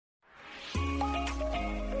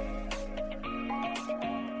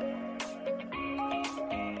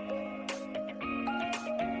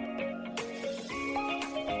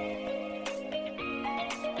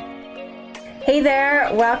Hey there,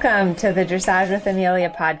 welcome to the Dressage with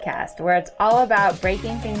Amelia podcast, where it's all about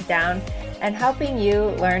breaking things down and helping you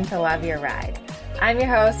learn to love your ride. I'm your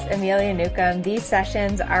host, Amelia Newcomb. These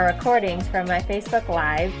sessions are recordings from my Facebook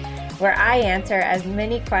Live, where I answer as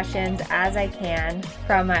many questions as I can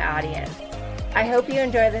from my audience. I hope you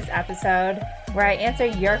enjoy this episode where I answer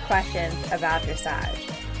your questions about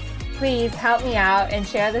dressage. Please help me out and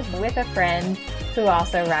share this with a friend who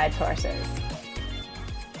also rides horses.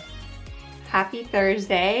 Happy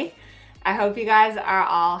Thursday. I hope you guys are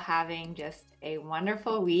all having just a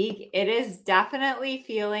wonderful week. It is definitely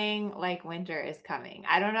feeling like winter is coming.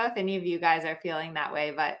 I don't know if any of you guys are feeling that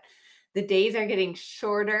way, but the days are getting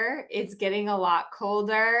shorter. It's getting a lot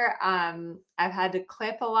colder. I've had to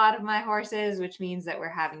clip a lot of my horses, which means that we're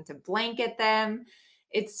having to blanket them.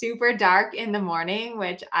 It's super dark in the morning,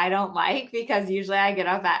 which I don't like because usually I get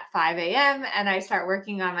up at 5 a.m. and I start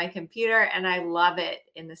working on my computer, and I love it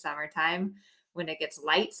in the summertime when it gets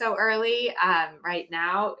light so early. Right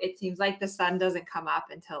now, it seems like the sun doesn't come up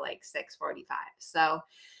until like 6:45. So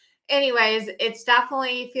anyways, it's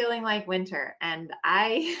definitely feeling like winter, and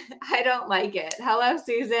I don't like it. Hello,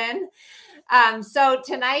 Susan. So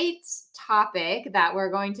tonight's topic that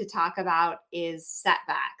we're going to talk about is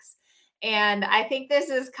setbacks. And I think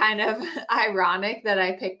this is kind of ironic that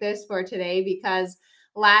I picked this for today because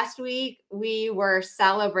last week we were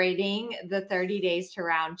celebrating the 30 Days to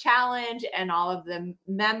Round challenge and all of the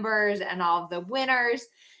members and all of the winners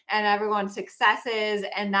and everyone's successes.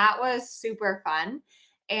 And that was super fun.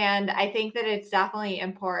 And I think that it's definitely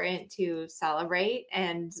important to celebrate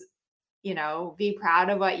and, be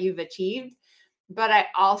proud of what you've achieved. But I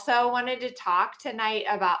also wanted to talk tonight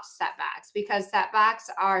about setbacks because setbacks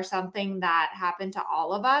are something that happen to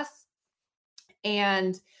all of us.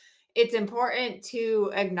 And it's important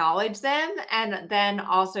to acknowledge them and then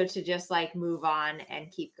also to just like move on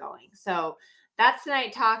and keep going. So that's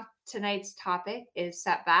tonight's topic is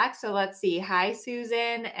setbacks. So let's see. Hi,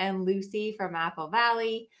 Susan and Lucy from Apple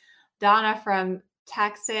Valley, Donna from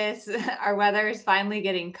Texas. Our weather is finally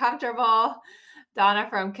getting comfortable. Donna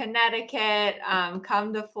from Connecticut,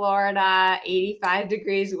 come to Florida, 85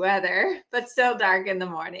 degrees weather, but still dark in the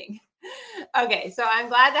morning. Okay, so I'm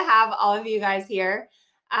glad to have all of you guys here.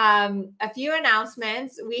 A few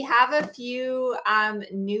announcements. We have a few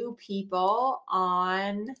new people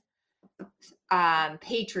on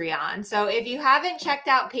Patreon. So if you haven't checked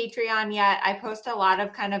out Patreon yet, I post a lot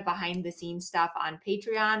of kind of behind the scenes stuff on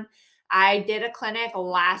Patreon. I did a clinic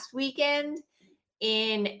last weekend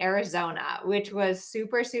in Arizona, which was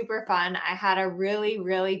super, super fun. I had a really,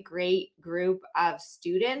 really great group of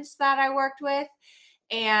students that I worked with.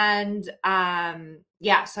 And so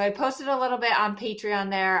I posted a little bit on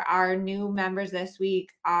Patreon there. Our new members this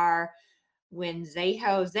week are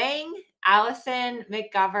Winzeho Zhang, Allison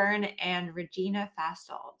McGovern, and Regina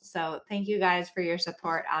Fastold. So thank you guys for your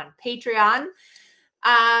support on Patreon.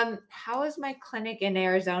 How was my clinic in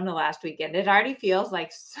Arizona last weekend? It already feels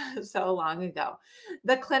like so long ago.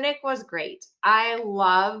 The clinic was great. I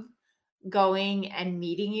love going and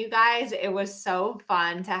meeting you guys. It was so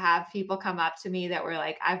fun to have people come up to me that were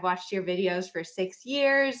like, I've watched your videos for 6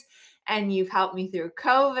 years and you've helped me through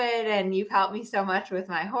COVID and you've helped me so much with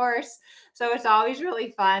my horse. So it's always really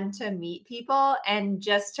fun to meet people and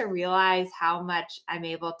just to realize how much I'm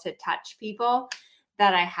able to touch people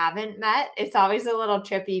that I haven't met. It's always a little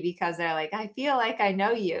trippy because they're like, I feel like I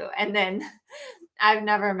know you. And then I've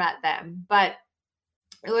never met them. But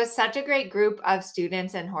it was such a great group of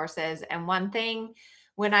students and horses. And one thing,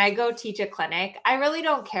 when I go teach a clinic, I really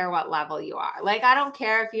don't care what level you are. Like, I don't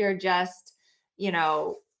care if you're just,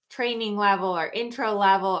 training level or intro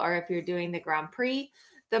level, or if you're doing the Grand Prix.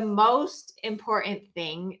 The most important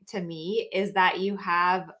thing to me is that you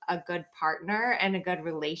have a good partner and a good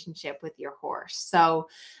relationship with your horse. So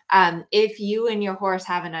if you and your horse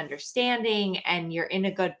have an understanding and you're in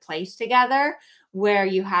a good place together where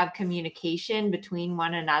you have communication between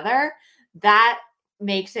one another, that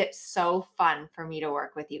makes it so fun for me to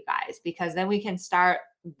work with you guys, because then we can start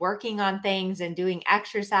working on things and doing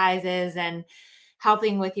exercises and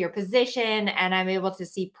helping with your position, and I'm able to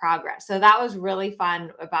see progress. So that was really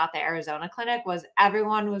fun about the Arizona clinic, was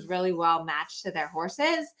everyone was really well matched to their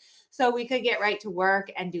horses. So we could get right to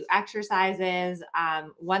work and do exercises.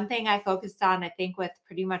 One thing I focused on, I think with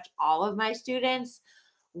pretty much all of my students,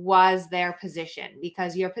 was their position,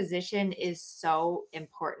 because your position is so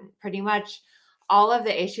important. Pretty much all of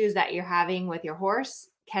the issues that you're having with your horse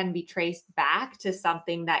can be traced back to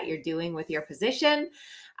something that you're doing with your position.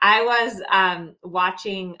 I was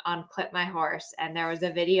watching on Clip My Horse, and there was a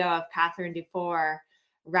video of Catherine Dufour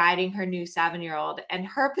riding her new 7-year-old, and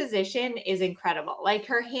her position is incredible. Like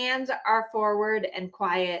her hands are forward and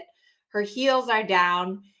quiet, her heels are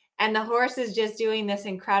down, and the horse is just doing this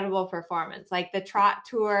incredible performance. Like the trot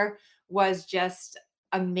tour was just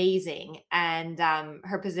amazing, and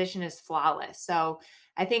her position is flawless. So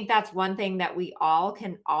I think that's one thing that we all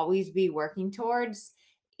can always be working towards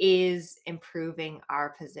is improving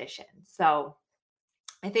our position. So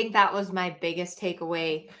I think that was my biggest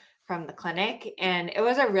takeaway from the clinic. And it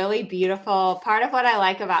was a really beautiful part of what I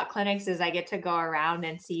like about clinics is I get to go around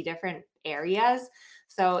and see different areas.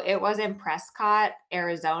 So it was in Prescott,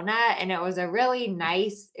 Arizona, and it was a really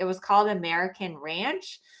nice, it was called American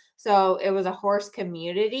Ranch. So it was a horse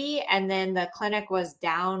community. And then the clinic was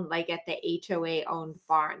down like at the HOA owned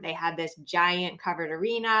barn. They had this giant covered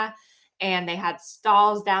arena and they had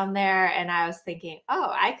stalls down there, and I was thinking,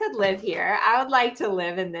 oh, I could live here. I would like to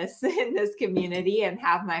live in this in this community and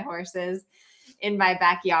have my horses in my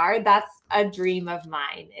backyard. That's a dream of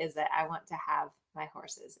mine, is that I want to have my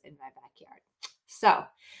horses in my backyard. So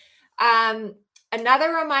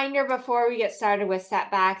another reminder before we get started with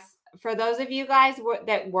setbacks, for those of you guys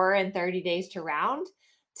that were in 30 days to round,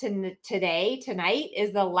 tonight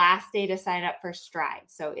is the last day to sign up for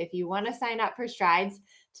Strides. So if you want to sign up for Strides,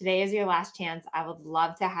 today is your last chance. I would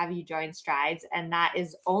love to have you join Strides. And that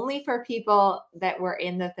is only for people that were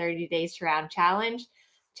in the 30 days to round challenge.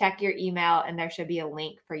 Check your email and there should be a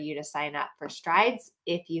link for you to sign up for Strides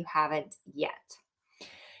if you haven't yet.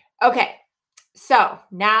 Okay, so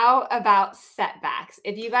now about setbacks.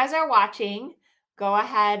 If you guys are watching, go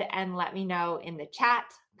ahead and let me know in the chat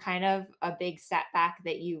kind of a big setback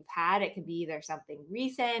that you've had. It could be either something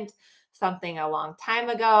recent, something a long time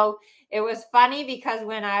ago. It was funny because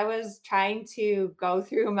when I was trying to go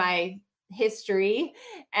through my history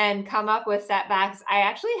and come up with setbacks, I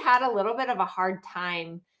actually had a little bit of a hard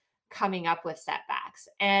time coming up with setbacks.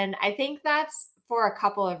 And I think that's for a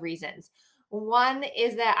couple of reasons. One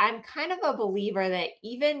is that I'm kind of a believer that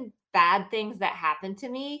even bad things that happen to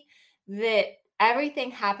me, that everything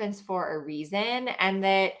happens for a reason, and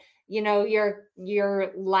that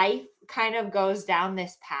your life kind of goes down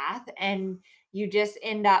this path and you just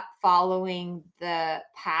end up following the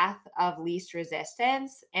path of least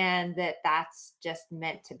resistance, and that's just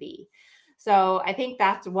meant to be. So I think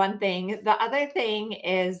that's one thing. The other thing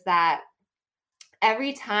is that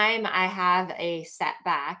every time I have a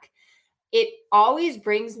setback, it always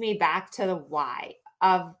brings me back to the why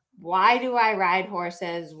of why do I ride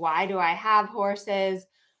horses? Why do I have horses?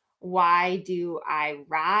 Why do I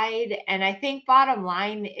ride? And I think bottom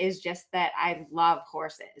line is just that I love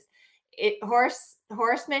horses.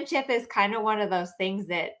 Horsemanship is kind of one of those things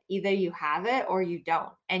that either you have it or you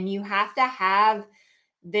don't. And you have to have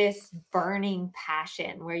this burning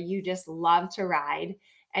passion where you just love to ride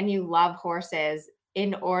and you love horses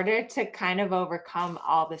in order to kind of overcome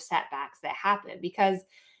all the setbacks that happen, because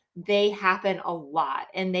they happen a lot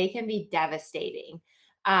and they can be devastating.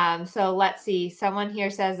 So let's see. Someone here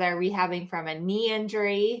says they're rehabbing from a knee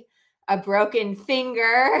injury, a broken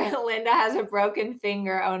finger. Linda has a broken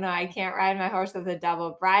finger. Oh no, I can't ride my horse with a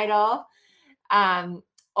double bridle.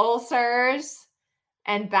 Ulcers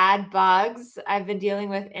and bad bugs. I've been dealing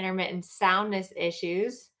with intermittent soundness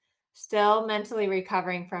issues. Still mentally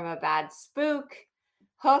recovering from a bad spook.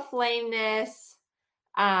 Hoof lameness.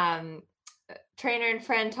 Trainer and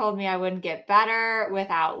friend told me I wouldn't get better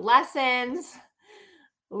without lessons.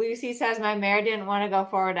 Lucy says my mare didn't want to go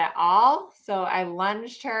forward at all, so I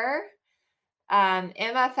lunged her.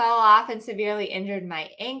 Emma fell off and severely injured my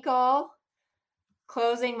ankle.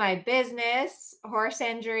 Closing my business, horse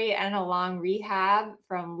injury, and a long rehab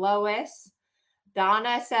from Lois.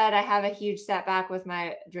 Donna said I have a huge setback with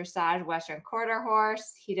my dressage Western Quarter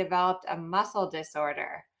horse. He developed a muscle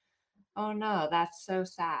disorder. Oh no, that's so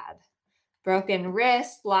sad. Broken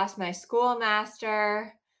wrist, lost my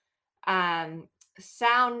schoolmaster,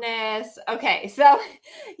 soundness. Okay, so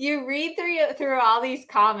you read through all these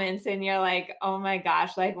comments and you're like, oh my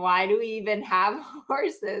gosh, like why do we even have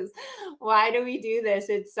horses? Why do we do this?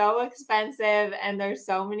 It's so expensive and there's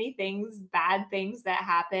so many things, bad things that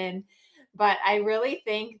happen. But I really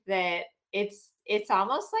think that it's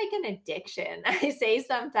almost like an addiction. I say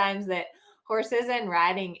sometimes that horses and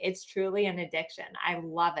riding, it's truly an addiction. I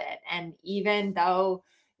love it. And even though,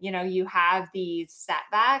 you have these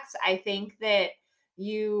setbacks, I think that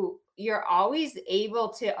you're always able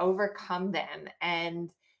to overcome them. And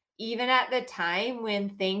even at the time when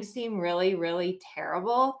things seem really, really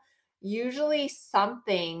terrible, usually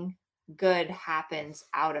something good happens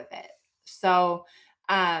out of it. So,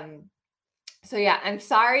 yeah, I'm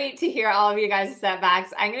sorry to hear all of you guys'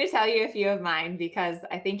 setbacks. I'm going to tell you a few of mine because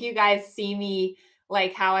I think you guys see me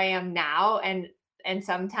like how I am now. And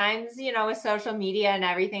sometimes, with social media and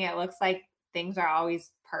everything, it looks like things are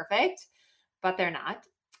always perfect, but they're not.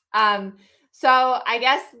 Um, so I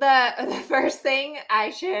guess the first thing I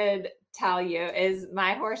should tell you is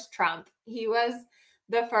my horse Trump. He was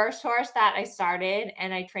the first horse that I started,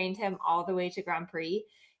 and I trained him all the way to Grand Prix.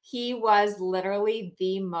 He was literally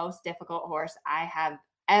the most difficult horse I have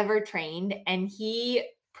ever trained, and he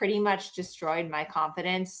pretty much destroyed my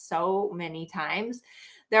confidence so many times.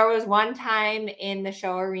 There was one time in the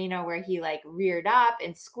show arena where he like reared up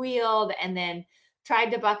and squealed and then tried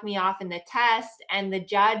to buck me off in the test, and the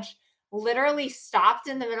judge literally stopped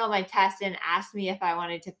in the middle of my test and asked me if I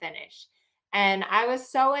wanted to finish. And I was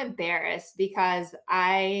so embarrassed because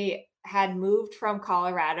I had moved from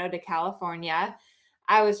Colorado to California.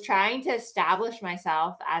 I was trying to establish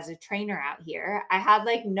myself as a trainer out here. I had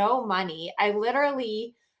like no money. I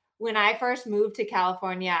literally, when I first moved to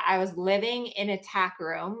California, I was living in a tack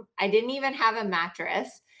room. I didn't even have a mattress.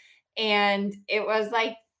 And it was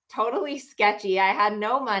like totally sketchy. I had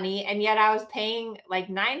no money, and yet I was paying like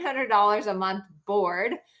 $900 a month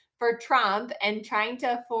board for Trump and trying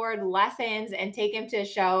to afford lessons and take him to a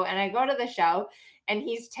show. And I go to the show and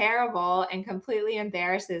he's terrible and completely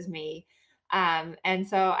embarrasses me. And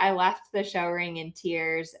so I left the show ring in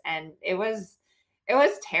tears, and it was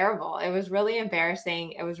terrible. It was really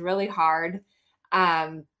embarrassing. It was really hard.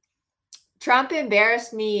 Um, Trump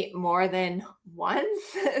embarrassed me more than once.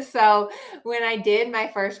 So when I did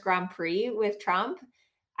my first Grand Prix with Trump,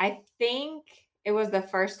 I think it was the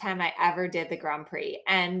first time I ever did the Grand Prix.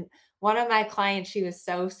 And one of my clients, she was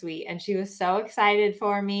so sweet and she was so excited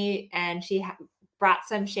for me. And she brought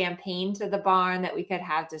some champagne to the barn that we could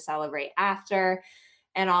have to celebrate after,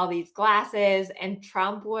 and all these glasses. And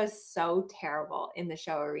Trump was so terrible in the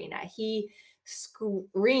show arena. He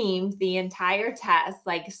screamed the entire test,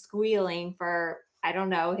 like squealing for, I don't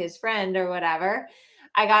know, his friend or whatever.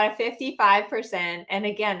 I got a 55%. And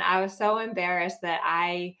again, I was so embarrassed that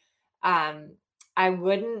I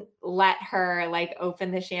wouldn't let her like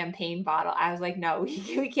open the champagne bottle. I was like, no,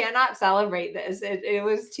 we cannot celebrate this. It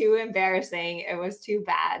was too embarrassing. It was too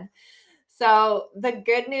bad. So the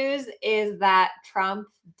good news is that Trump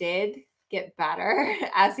did get better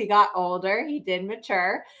as he got older. He did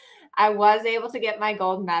mature. I was able to get my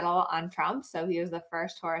gold medal on Trump. So he was the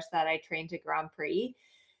first horse that I trained to Grand Prix.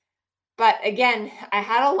 But again, I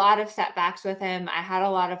had a lot of setbacks with him. I had a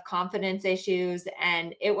lot of confidence issues,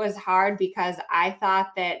 and it was hard because I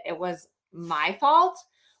thought that it was my fault.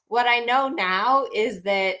 What I know now is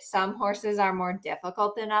that some horses are more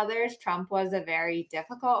difficult than others. Trump was a very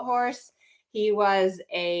difficult horse. He was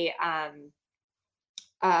a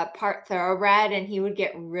part thoroughbred, and he would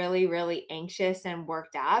get really, really anxious and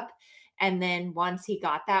worked up. And then once he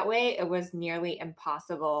got that way, it was nearly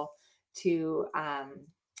impossible to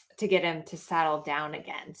get him to settle down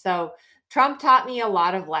again. So Trump taught me a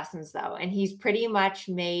lot of lessons though, and he's pretty much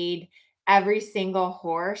made every single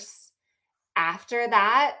horse after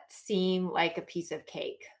that seem like a piece of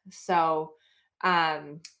cake. So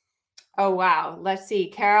um oh, wow. Let's see.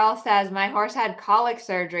 Carol says, my horse had colic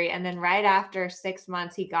surgery, and then right after 6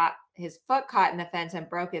 months, he got his foot caught in the fence and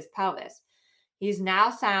broke his pelvis. He's now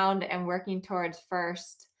sound and working towards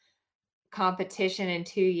first competition in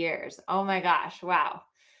 2 years. Oh my gosh. Wow.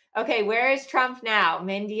 Okay. Where is Trump now?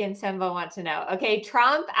 Mindy and Simba want to know. Okay.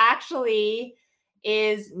 Trump actually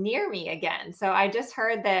is near me again. So I just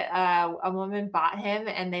heard that a woman bought him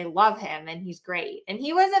and they love him and he's great. And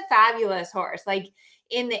he was a fabulous horse. Like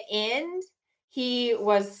in the end, he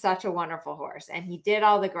was such a wonderful horse and he did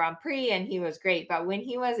all the Grand Prix and he was great. But when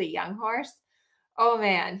he was a young horse, oh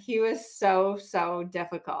man, he was so, so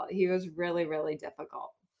difficult. He was really, really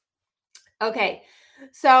difficult. Okay.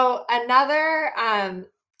 So another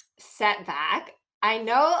setback. I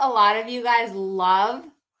know a lot of you guys love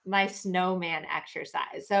my snowman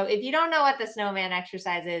exercise. So if you don't know what the snowman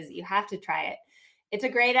exercise is, you have to try it. It's a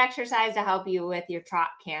great exercise to help you with your trot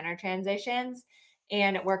canter transitions,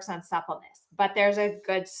 and it works on suppleness. But there's a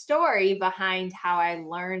good story behind how I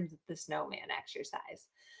learned the snowman exercise.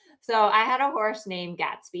 So I had a horse named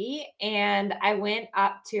Gatsby, and I went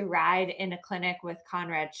up to ride in a clinic with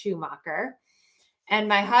Conrad Schumacher. And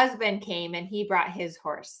my husband came and he brought his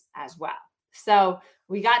horse as well. So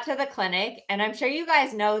we got to the clinic, and I'm sure you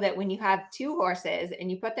guys know that when you have two horses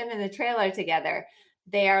and you put them in the trailer together,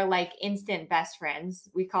 they are like instant best friends.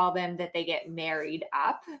 We call them that they get married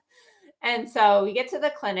up. And so we get to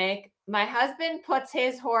the clinic. My husband puts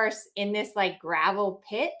his horse in this like gravel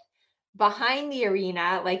pit behind the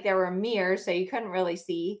arena. Like there were mirrors, so you couldn't really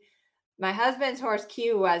see. my husband's horse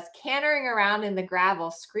Q was cantering around in the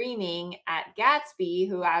gravel screaming at Gatsby,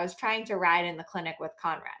 who I was trying to ride in the clinic with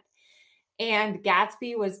Conrad. And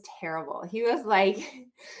Gatsby was terrible. He was like,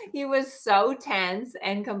 he was so tense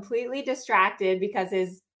and completely distracted because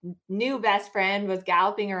his new best friend was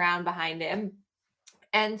galloping around behind him.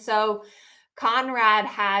 And so Conrad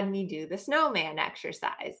had me do the snowman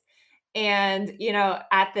exercise. And,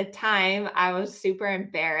 at the time, I was super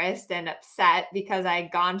embarrassed and upset because I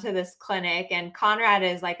had gone to this clinic, and Conrad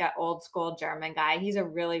is like an old school German guy. He's a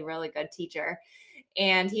really, really good teacher.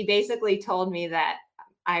 And he basically told me that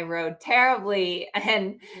I rode terribly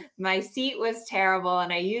and my seat was terrible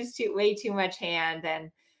and I used way too much hand.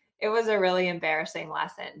 And it was a really embarrassing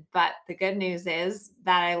lesson. But the good news is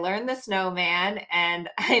that I learned the snowman and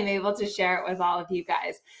I'm able to share it with all of you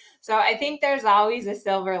guys. So I think there's always a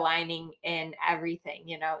silver lining in everything.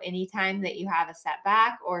 Anytime that you have a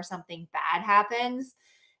setback or something bad happens,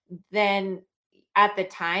 then at the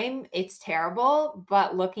time it's terrible.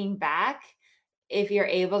 But looking back, if you're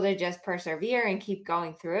able to just persevere and keep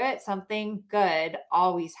going through it, something good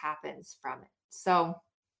always happens from it. So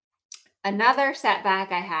another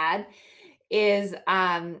setback I had is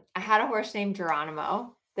I had a horse named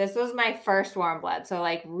Geronimo. This was my first warm blood. So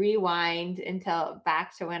like rewind until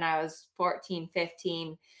back to when I was 14,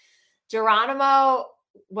 15. Geronimo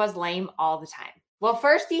was lame all the time. Well,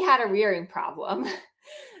 first he had a rearing problem.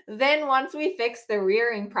 Then once we fixed the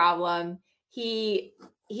rearing problem, he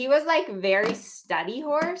was like very steady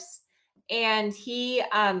horse, and he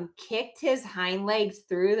kicked his hind legs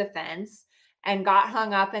through the fence and got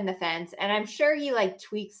hung up in the fence, and I'm sure he like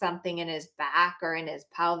tweaked something in his back or in his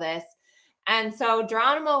pelvis. And so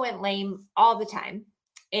Geronimo went lame all the time.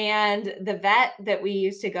 And the vet that we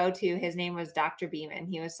used to go to, his name was Dr. Beeman.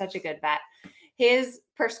 He was such a good vet. His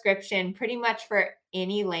prescription pretty much for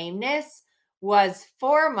any lameness was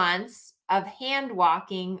 4 months of hand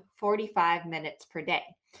walking 45 minutes per day.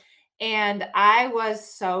 And I was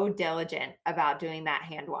so diligent about doing that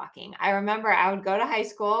hand walking. I remember I would go to high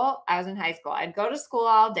school. I was in high school. I'd go to school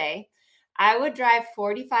all day. I would drive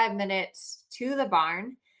 45 minutes to the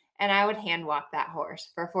barn and I would hand walk that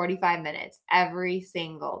horse for 45 minutes every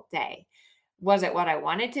single day. Was it what I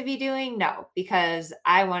wanted to be doing? No, because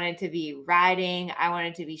I wanted to be riding, I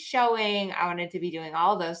wanted to be showing, I wanted to be doing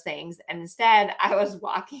all those things. And instead, I was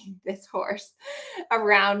walking this horse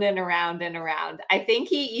around and around and around. I think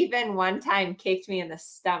he even one time kicked me in the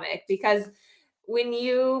stomach because when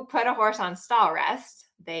you put a horse on stall rest,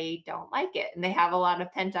 they don't like it and they have a lot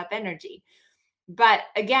of pent up energy. But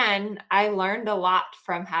again, I learned a lot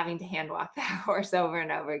from having to hand walk that horse over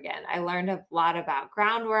and over again. I learned a lot about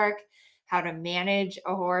groundwork, how to manage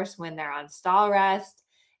a horse when they're on stall rest.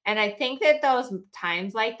 And I think that those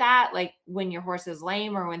times like that, like when your horse is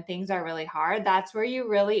lame or when things are really hard, that's where you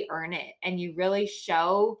really earn it and you really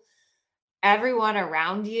show everyone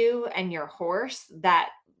around you and your horse that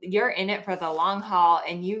you're in it for the long haul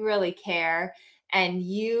and you really care, and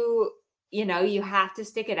you have to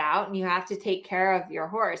stick it out and you have to take care of your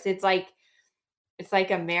horse. It's like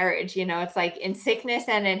a marriage, it's like in sickness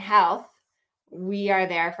and in health, we are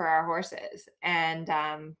there for our horses. And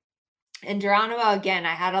Geronimo, again,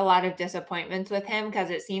 I had a lot of disappointments with him because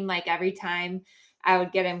it seemed like every time I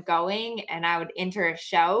would get him going and I would enter a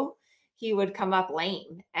show, he would come up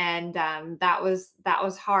lame. And that was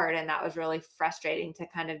hard. And that was really frustrating to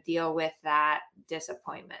kind of deal with that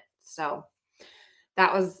disappointment. So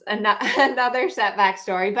that was another setback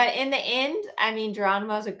story. But in the end, I mean,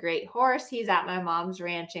 Geronimo's a great horse. He's at my mom's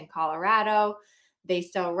ranch in Colorado. They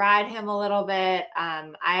still ride him a little bit.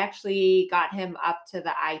 I actually got him up to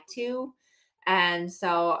the I-2. And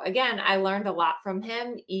so, again, I learned a lot from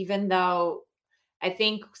him, even though I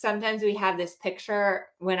think sometimes we have this picture.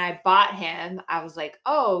 When I bought him, I was like,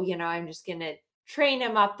 oh, I'm just going to train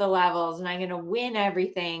him up the levels and I'm going to win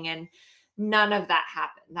everything. And none of that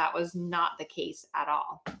happened. That was not the case at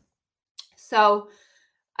all. So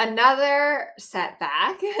another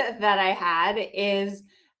setback that I had is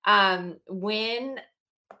when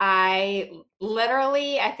I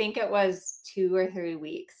think it was 2 or 3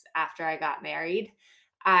 weeks after I got married,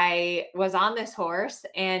 I was on this horse.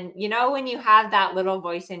 And when you have that little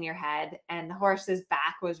voice in your head and the horse's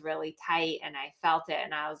back was really tight and I felt it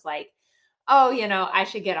and I was like, oh, I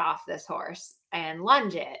should get off this horse and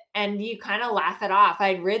lunge it. And you kind of laugh it off.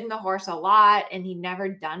 I'd ridden the horse a lot and he'd never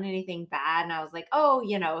done anything bad. And I was like, oh,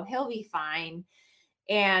 he'll be fine.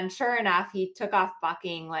 And sure enough, he took off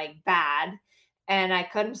bucking like bad and I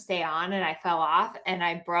couldn't stay on and I fell off and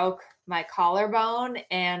I broke my collarbone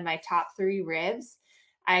and my top 3 ribs.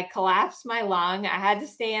 I collapsed my lung. I had to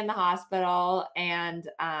stay in the hospital and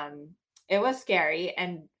it was scary.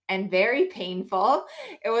 And and very painful.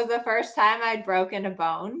 It was the first time I'd broken a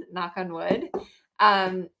bone, knock on wood.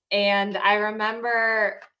 And I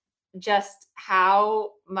remember just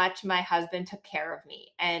how much my husband took care of me.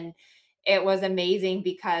 And it was amazing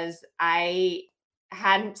because I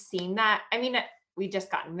hadn't seen that. I mean, we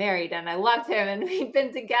just gotten married and I loved him and we've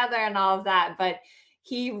been together and all of that, but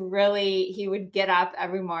he would get up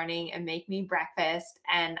every morning and make me breakfast,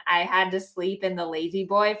 and I had to sleep in the lazy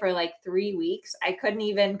boy for like 3 weeks. I couldn't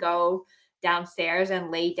even go downstairs and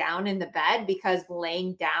lay down in the bed because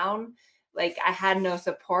laying down, like I had no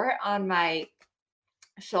support on my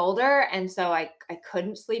shoulder, and so I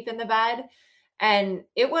couldn't sleep in the bed. And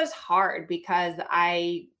it was hard because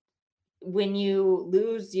I when you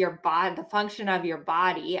lose your body, the function of your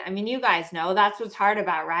body, I mean, you guys know that's what's hard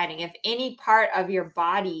about riding. If any part of your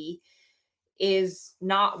body is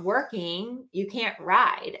not working, you can't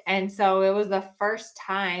ride. And so it was the first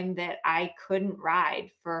time that I couldn't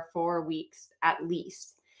ride for 4 weeks at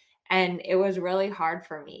least. And it was really hard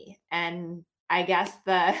for me. And I guess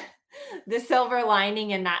the the silver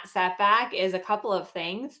lining in that setback is a couple of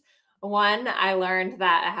things. One, I learned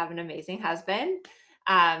that I have an amazing husband.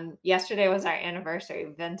 Yesterday was our anniversary.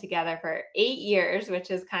 We've been together for 8 years,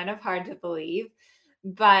 which is kind of hard to believe,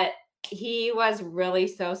 but he was really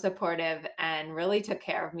so supportive and really took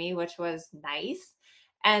care of me, which was nice.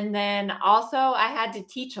 And then also, I had to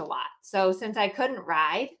teach a lot. So, since I couldn't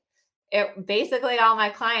ride, it basically all my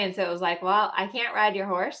clients, it was like, well, I can't ride your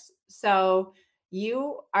horse. So,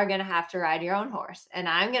 you are going to have to ride your own horse. And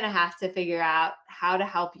I'm going to have to figure out how to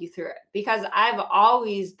help you through it because I've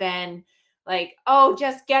always been like, oh,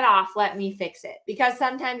 just get off, let me fix it. Because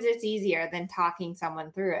sometimes it's easier than talking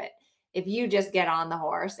someone through it if you just get on the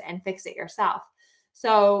horse and fix it yourself.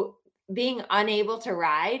 So being unable to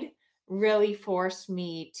ride really forced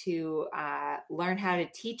me to learn how to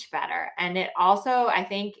teach better. And it also, I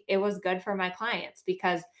think it was good for my clients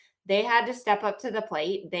because they had to step up to the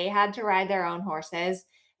plate. They had to ride their own horses.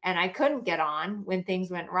 And I couldn't get on when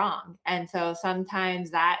things went wrong. And so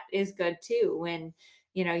sometimes that is good too, when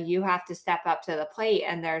you have to step up to the plate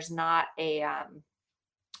and there's not an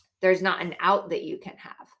out that you can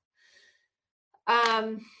have.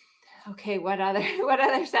 Okay, what other what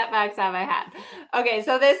other setbacks have I had? Okay,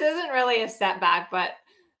 so this isn't really a setback, but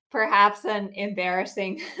perhaps an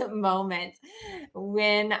embarrassing moment.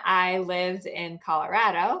 When I lived in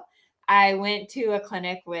Colorado, I went to a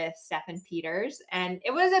clinic with Stefan Peters, and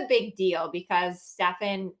it was a big deal because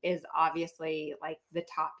Stefan is obviously like the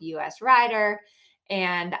top US rider.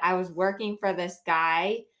 And I was working for this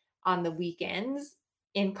guy on the weekends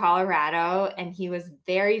in Colorado, and he was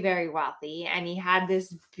very, very wealthy, and he had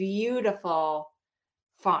this beautiful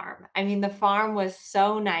farm. I mean, the farm was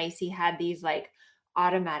so nice. He had these like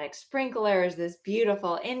automatic sprinklers, this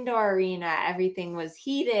beautiful indoor arena, everything was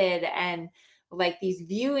heated, and like these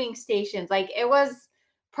viewing stations. Like it was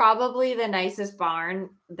probably the nicest barn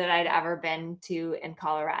that I'd ever been to in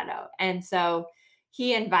Colorado. And so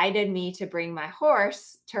he invited me to bring my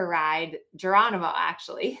horse to ride, Geronimo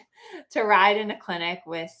actually, to ride in a clinic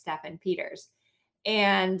with Stefan Peters.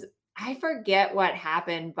 And I forget what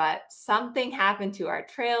happened, but something happened to our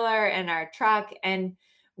trailer and our truck, and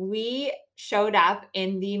we showed up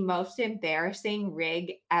in the most embarrassing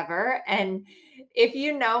rig ever. And if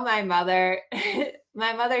you know my mother,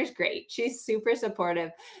 my mother's great. She's super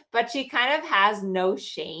supportive, but she kind of has no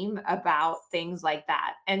shame about things like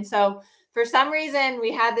that. And so for some reason,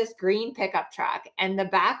 we had this green pickup truck and the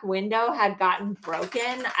back window had gotten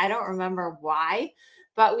broken. I don't remember why,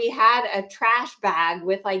 but we had a trash bag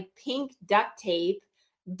with like pink duct tape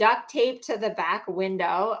to the back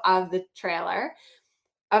window of the trailer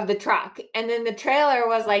of the truck. And then the trailer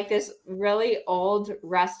was like this really old,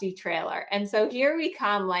 rusty trailer. And so here we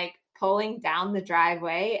come, like pulling down the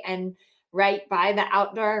driveway and right by the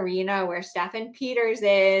outdoor arena where Stefan Peters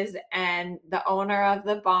is and the owner of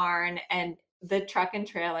the barn. And the truck and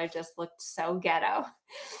trailer just looked so ghetto.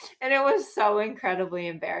 And it was so incredibly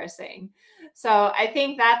embarrassing. So I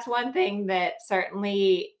think that's one thing that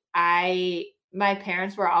certainly my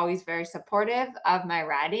parents were always very supportive of my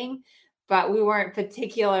riding, but we weren't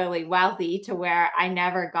particularly wealthy to where I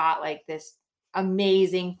never got like this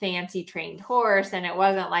amazing fancy trained horse. And it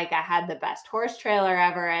wasn't like I had the best horse trailer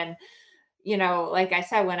ever. And, like I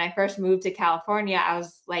said, when I first moved to California, I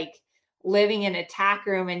was like living in a tack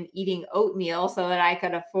room and eating oatmeal so that I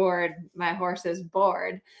could afford my horse's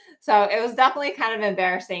board. So it was definitely kind of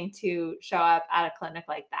embarrassing to show up at a clinic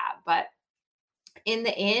like that. But in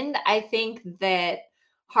the end, I think that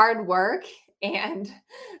hard work and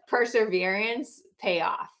perseverance pay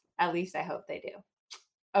off. At least I hope they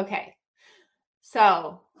do. Okay.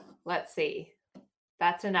 So let's see.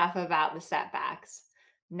 that's enough about the setbacks.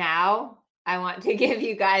 Now, I want to give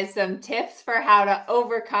you guys some tips for how to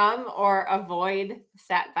overcome or avoid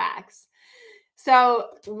setbacks. So,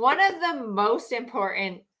 one of the most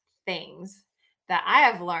important things that I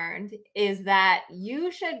have learned is that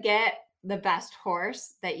you should get the best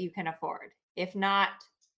horse that you can afford, if not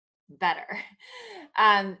better.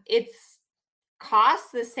 It's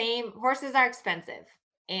costs the same, horses are expensive,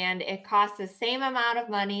 and it costs the same amount of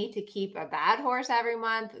money to keep a bad horse every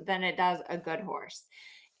month than it does a good horse.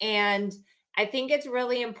 And I think it's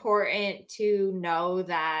really important to know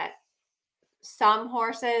that some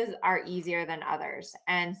horses are easier than others.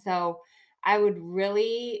 And so I would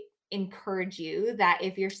really encourage you that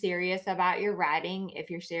if you're serious about your riding, if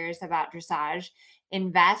you're serious about dressage,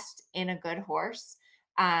 invest in a good horse,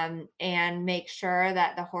 and make sure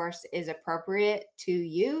that the horse is appropriate to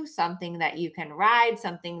you, something that you can ride,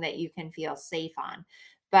 something that you can feel safe on.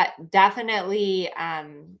 But definitely,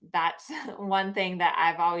 that's one thing that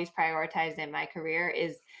I've always prioritized in my career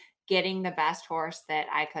is getting the best horse that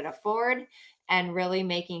I could afford and really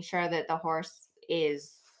making sure that the horse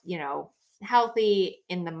is, healthy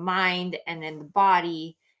in the mind and in the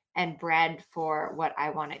body and bred for what I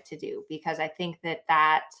want it to do. Because I think that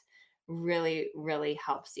that really, really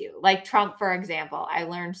helps you. Like Trump, for example, I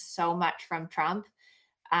learned so much from Trump,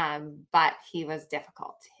 but he was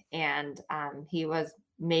difficult and he was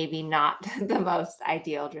maybe not the most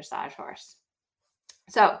ideal dressage horse.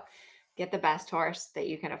 So get the best horse that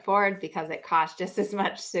you can afford because it costs just as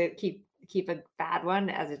much to keep a bad one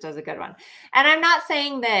as it does a good one. And I'm not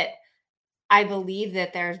saying that I believe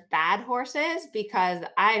that there's bad horses because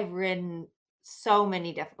I've ridden so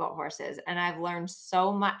many difficult horses and I've learned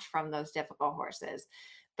so much from those difficult horses.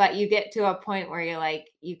 But you get to a point where you're like,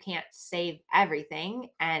 you can't save everything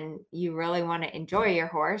and you really want to enjoy your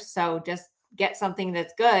horse. So just get something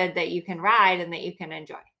that's good that you can ride and that you can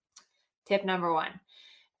enjoy. Tip number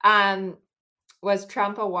one. Was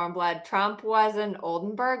Trump a warm blood? Trump was an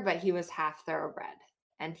Oldenburg, but he was half thoroughbred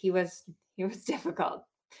and he was difficult.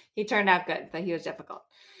 He turned out good, but he was difficult.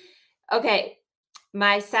 Okay.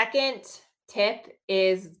 My second tip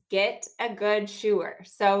is get a good shoer.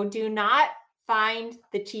 So do not find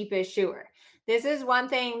the cheapest shoer. This is one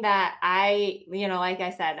thing that like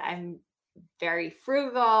I said, I'm very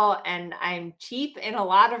frugal and I'm cheap in a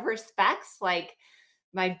lot of respects. Like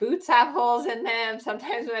my boots have holes in them.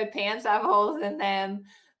 Sometimes my pants have holes in them,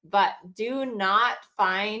 but do not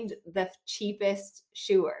find the cheapest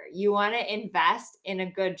shoer. You want to invest in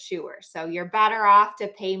a good shoer. So you're better off to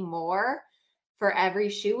pay more for every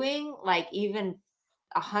shoeing, like even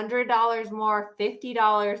 $100 more,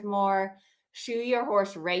 $50 more. Shoe your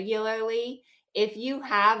horse regularly. If you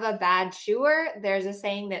have a bad shoer, there's a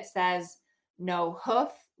saying that says, no hoof,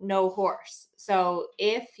 no horse. So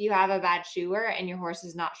if you have a bad shoer and your horse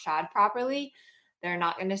is not shod properly, they're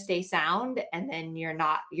not going to stay sound. And then you're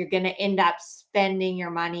going to end up spending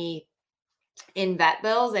your money in vet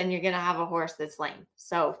bills and you're going to have a horse that's lame.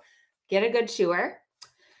 So get a good shoer.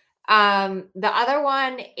 The other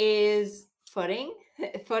one is footing.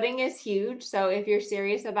 Footing is huge. So if you're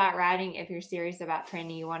serious about riding, if you're serious about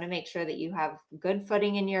training, you want to make sure that you have good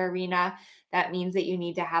footing in your arena. That means that you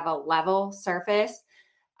need to have a level surface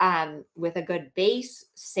with a good base.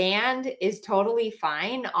 Sand is totally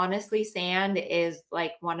fine. Honestly, sand is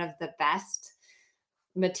like one of the best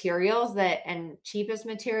materials and cheapest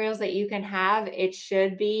materials that you can have. It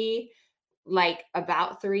should be like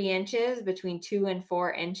about 3 inches, between 2 and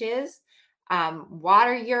 4 inches.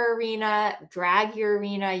 Water your arena, drag your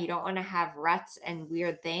arena. You don't want to have ruts and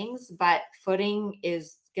weird things, but footing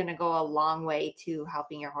is going to go a long way to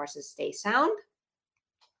helping your horses stay sound.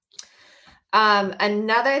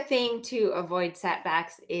 Another thing to avoid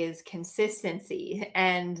setbacks is consistency.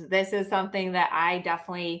 And this is something that I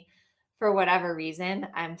definitely, for whatever reason,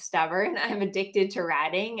 I'm stubborn. I'm addicted to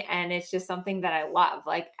riding, and it's just something that I love.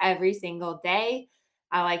 Like every single day,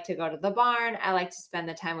 I like to go to the barn. I like to spend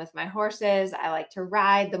the time with my horses. I like to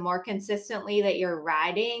ride. The more consistently that you're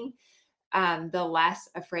riding, the less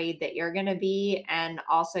afraid that you're going to be. And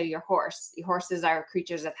also your horses are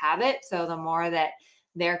creatures of habit. So the more that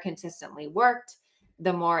they're consistently worked,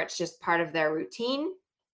 the more it's just part of their routine.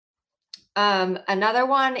 Another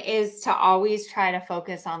one is to always try to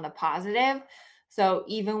focus on the positive. So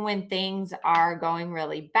even when things are going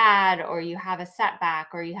really bad, or you have a setback,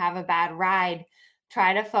 or you have a bad ride,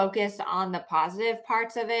 try to focus on the positive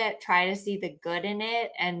parts of it. Try to see the good in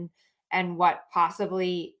it and what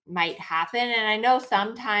possibly might happen. And I know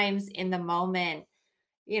sometimes in the moment,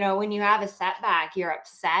 when you have a setback, you're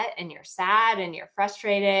upset and you're sad and you're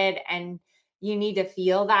frustrated and you need to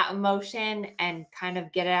feel that emotion and kind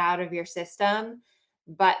of get it out of your system.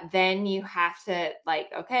 But then you have to like,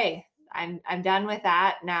 okay, I'm done with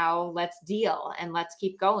that. Now let's deal and let's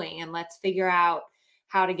keep going and let's figure out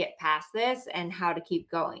how to get past this and how to keep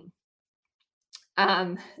going.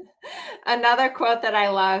 Um, Another quote that I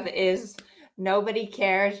love is nobody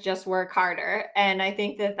cares, just work harder. And I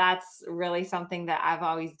think that that's really something that I've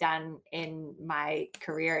always done in my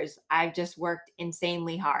careers. I've just worked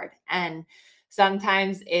insanely hard. And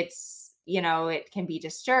sometimes it's, it can be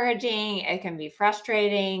discouraging, it can be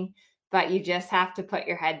frustrating, but you just have to put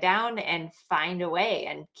your head down and find a way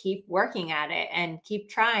and keep working at it and keep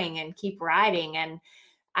trying and keep riding. And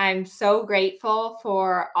I'm so grateful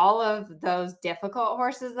for all of those difficult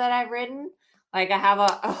horses that I've ridden. Like I have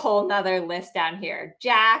a whole nother list down here.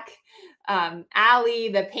 Jack, Allie,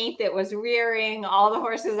 the paint that was rearing, all the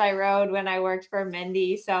horses I rode when I worked for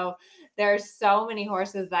Mindy. So there's so many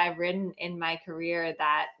horses that I've ridden in my career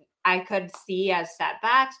that I could see as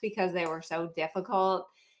setbacks because they were so difficult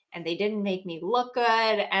and they didn't make me look good.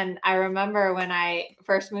 And I remember when I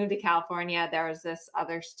first moved to California, there was this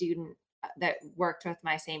other student that worked with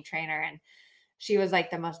my same trainer, and she was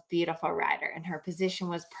like the most beautiful rider and her position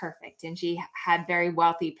was perfect, and she had very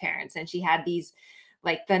wealthy parents, and she had these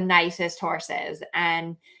like the nicest horses.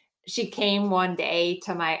 And she came one day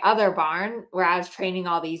to my other barn where I was training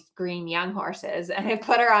all these green young horses, and I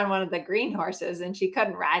put her on one of the green horses and she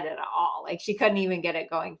couldn't ride it at all. Like she couldn't even get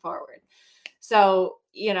it going forward. So,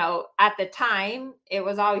 at the time, it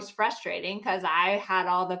was always frustrating because I had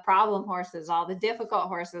all the problem horses, all the difficult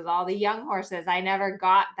horses, all the young horses. I never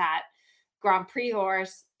got that Grand Prix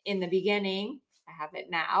horse in the beginning. I have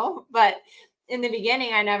it now, but in the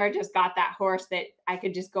beginning, I never just got that horse that I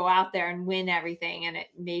could just go out there and win everything and it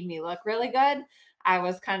made me look really good. I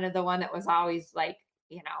was kind of the one that was always like,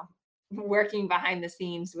 working behind the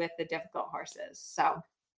scenes with the difficult horses. So,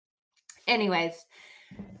 anyways,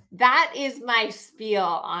 that is my spiel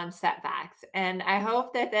on setbacks. And I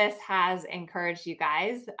hope that this has encouraged you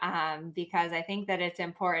guys because I think that it's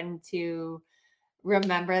important to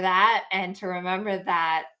remember that and to remember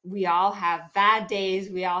that we all have bad days.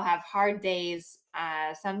 We all have hard days.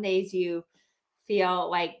 Some days you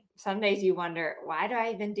feel like, some days you wonder, why do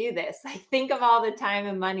I even do this? Like think of all the time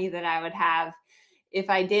and money that I would have if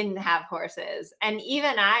I didn't have horses. And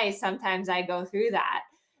even sometimes I go through that,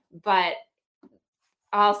 but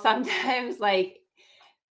I'll sometimes like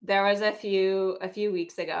there was a few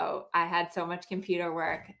weeks ago, I had so much computer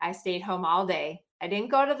work. I stayed home all day. I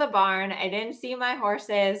didn't go to the barn. I didn't see my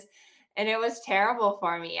horses, and it was terrible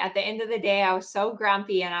for me. At the end of the day, I was so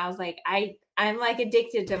grumpy and I was like, I'm like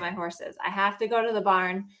addicted to my horses. I have to go to the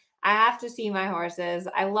barn. I have to see my horses.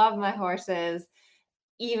 I love my horses,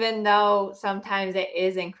 even though sometimes it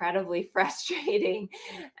is incredibly frustrating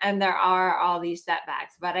and there are all these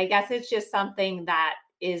setbacks. But I guess it's just something that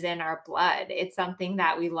is in our blood. It's something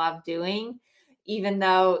that we love doing, even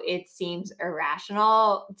though it seems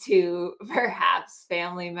irrational to perhaps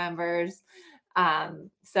family members.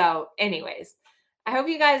 So anyways, I hope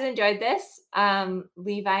you guys enjoyed this.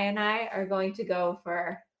 Levi and I are going to go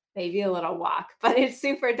for maybe a little walk, but it's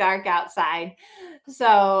super dark outside.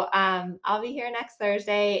 So I'll be here next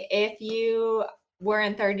Thursday. If you were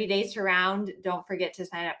in 30 days to round, don't forget to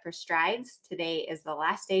sign up for Strides. Today is the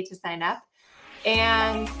last day to sign up.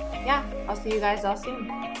 And yeah, I'll see you guys all soon.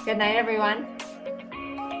 Good night, everyone.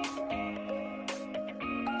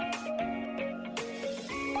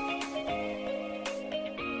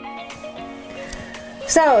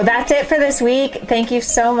 So that's it for this week. Thank you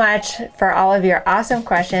so much for all of your awesome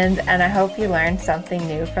questions, and I hope you learned something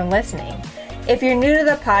new from listening. If you're new to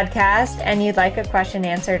the podcast and you'd like a question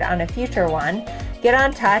answered on a future one, get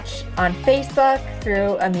on touch on Facebook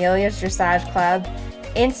through Amelia's Dressage Club,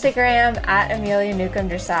 Instagram at Amelia Newcomb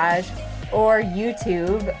Dressage, or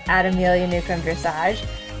YouTube at Amelia Newcomb Dressage,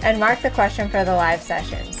 and mark the question for the live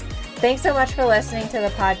sessions. Thanks so much for listening to the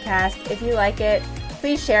podcast. If you like it,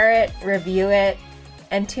 please share it, review it,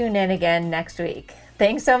 and tune in again next week.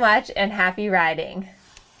 Thanks so much and happy riding.